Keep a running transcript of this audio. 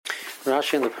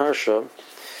Rashi in the Parsha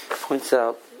points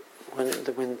out when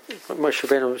Moshe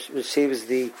Rabbeinu receives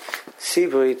the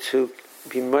tzivui to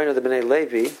be minor the Bnei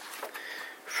Levi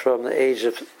from the age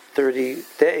of 30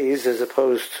 days as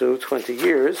opposed to 20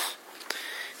 years,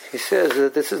 he says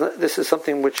that this is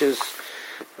something which is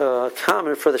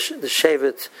common for the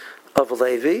Shevet of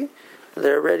Levi.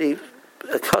 They're already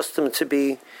accustomed to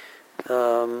be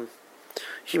from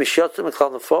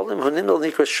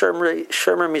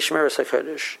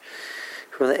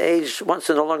the age, once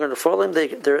they're no longer in the Nefolim,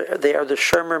 they are the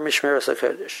Shomer Mishmeres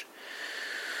HaKodesh.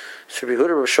 So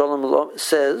Yehuda Shalom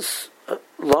says, and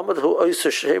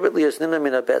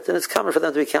it's common for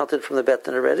them to be counted from the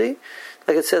Betin already,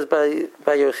 like it says by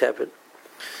Yocheved.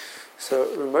 So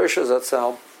Moshe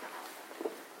Zatzal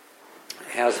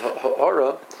has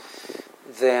ha'ara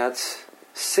that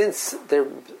since the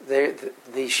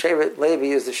Shevet Levi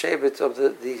is the Shevet of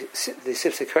the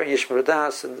Sifsei Yishmer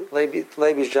Das, and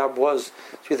Levi's job was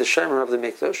to be the Shemer of the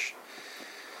Mikdash.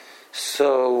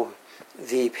 So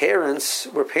the parents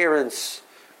were parents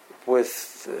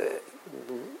with the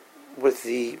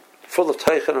full of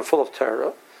Teichen and full of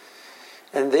Torah,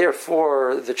 and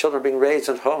therefore the children are being raised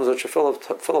in homes which are full of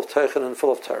Teichen and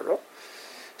full of Torah.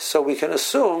 So we can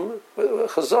assume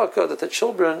Chazaka that the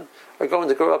children are going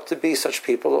to grow up to be such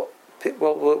people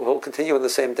will continue in the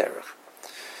same derech.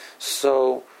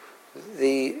 So to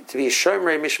be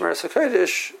Shomrei Mishmeres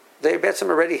HaKodesh, they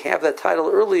already have that title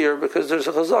earlier because there's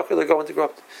a Chazaka they're going to grow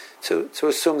up to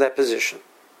assume that position.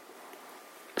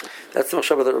 That's the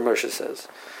machshava that Moshe says.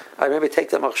 I maybe take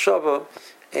that machshava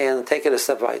and take it a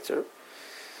step weiter.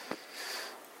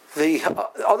 The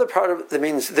other part of it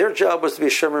means their job was to be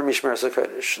Shomer Mishmeres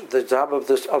HaKodesh. The job of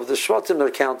the Shvatim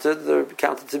they're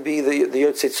counted to be the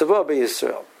Yotzei Tzavah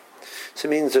B'Yisrael. So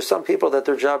it means there's some people that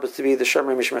their job is to be the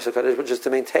Shomer Mishmeres HaKodesh, which is to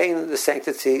maintain the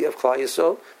sanctity of Klal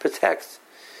Yisrael, protect.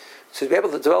 So to be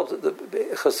able to develop the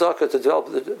Chazaka, to develop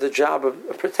the job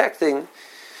of protecting.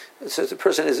 So the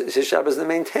person his job is to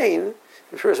maintain.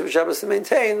 The person's job is to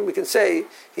maintain. We can say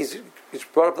he's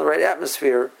brought up in the right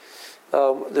atmosphere.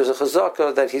 There's a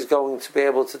chazaka that he's going to be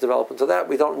able to develop into that.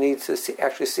 We don't need to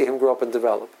actually see him grow up and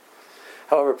develop.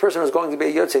 However, a person who's going to be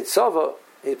a Yotzei Tzava,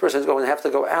 a person is going to have to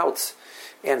go out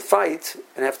and fight,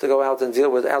 and have to go out and deal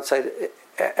with outside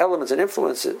elements and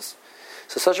influences.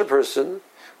 So such a person,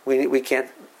 we can't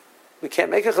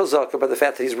make a chazaka by the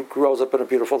fact that he grows up in a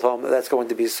beautiful home. That's going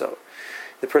to be so.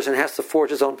 The person has to forge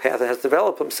his own path and has to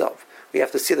develop himself. We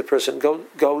have to see the person go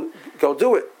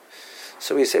do it.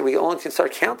 So we say we only can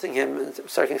start counting him and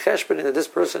starting cheshboning that this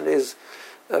person is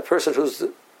a person who's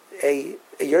a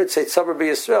Yotzei Tzavah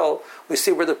B'Yisrael. We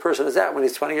see where the person is at when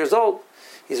he's 20 years old.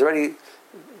 He's already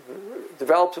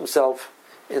developed himself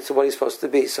into what he's supposed to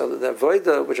be. So the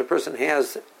avodah which a person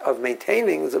has of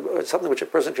maintaining is something which a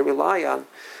person can rely on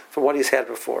from what he's had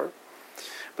before.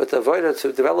 But the avodah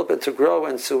to develop and to grow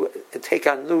and to take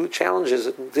on new challenges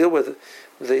and deal with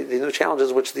the new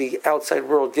challenges which the outside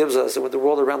world gives us and what the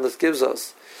world around us gives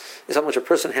us is something which a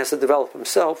person has to develop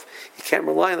himself. He can't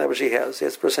rely on that which he has.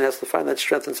 This person has to find that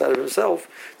strength inside of himself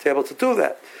to be able to do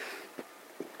that.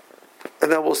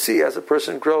 And then we'll see as a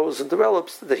person grows and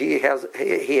develops that he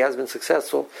has been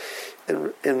successful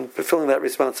in fulfilling that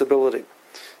responsibility.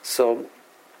 So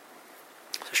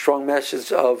it's a strong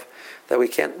message of that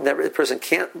the person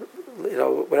can't,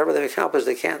 whatever they've accomplished,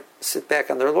 they can't sit back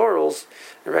on their laurels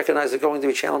and recognize there are going to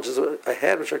be challenges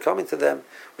ahead which are coming to them,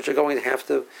 which are going to have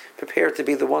to prepare to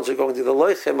be the ones who are going to be the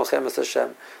Loichem Melchemes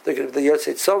Hashem. They're going to be the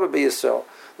Yotzei Tzavah B'Yisrael.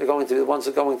 They're going to be the ones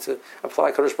who are going to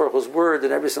apply Kadosh Baruch Hu's word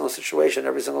in every single situation,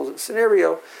 every single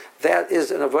scenario. That is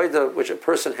an avodah which a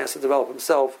person has to develop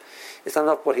himself. It's not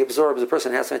enough what he absorbs. The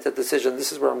person has to make that decision.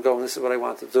 This is where I'm going. This is what I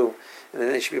want to do. And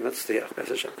then they should be mitzvah.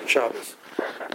 Shabbos.